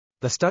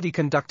The study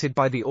conducted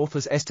by the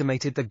authors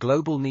estimated the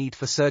global need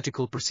for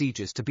surgical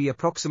procedures to be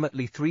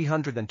approximately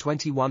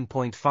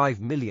 321.5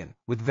 million,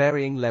 with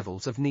varying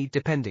levels of need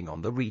depending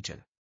on the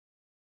region.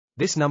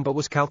 This number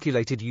was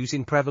calculated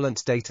using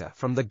prevalence data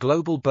from the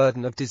Global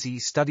Burden of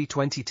Disease Study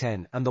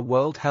 2010 and the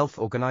World Health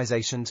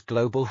Organization's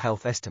Global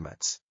Health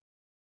Estimates.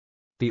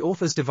 The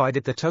authors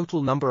divided the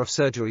total number of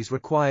surgeries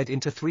required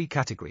into 3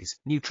 categories: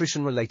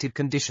 nutrition-related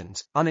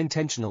conditions,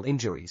 unintentional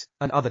injuries,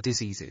 and other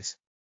diseases.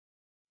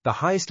 The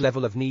highest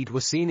level of need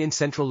was seen in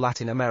Central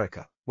Latin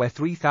America, where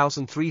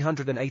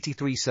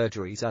 3,383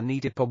 surgeries are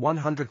needed per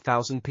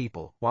 100,000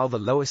 people, while the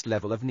lowest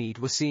level of need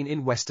was seen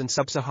in Western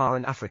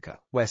Sub-Saharan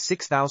Africa, where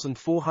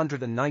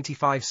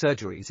 6,495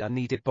 surgeries are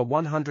needed per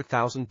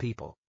 100,000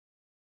 people.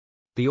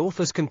 The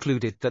authors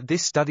concluded that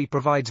this study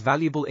provides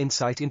valuable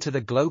insight into the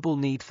global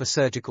need for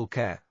surgical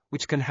care,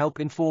 which can help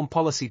inform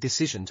policy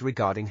decisions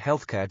regarding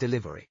healthcare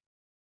delivery.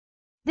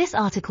 This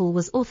article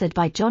was authored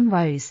by John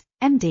Rose,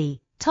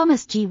 MD,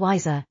 Thomas G.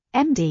 Weiser,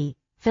 MD,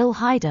 Phil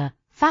Hyder,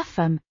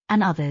 FAFPHM,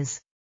 and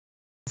others.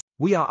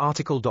 We are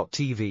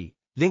RTCLTV,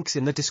 links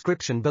in the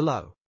description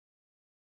below.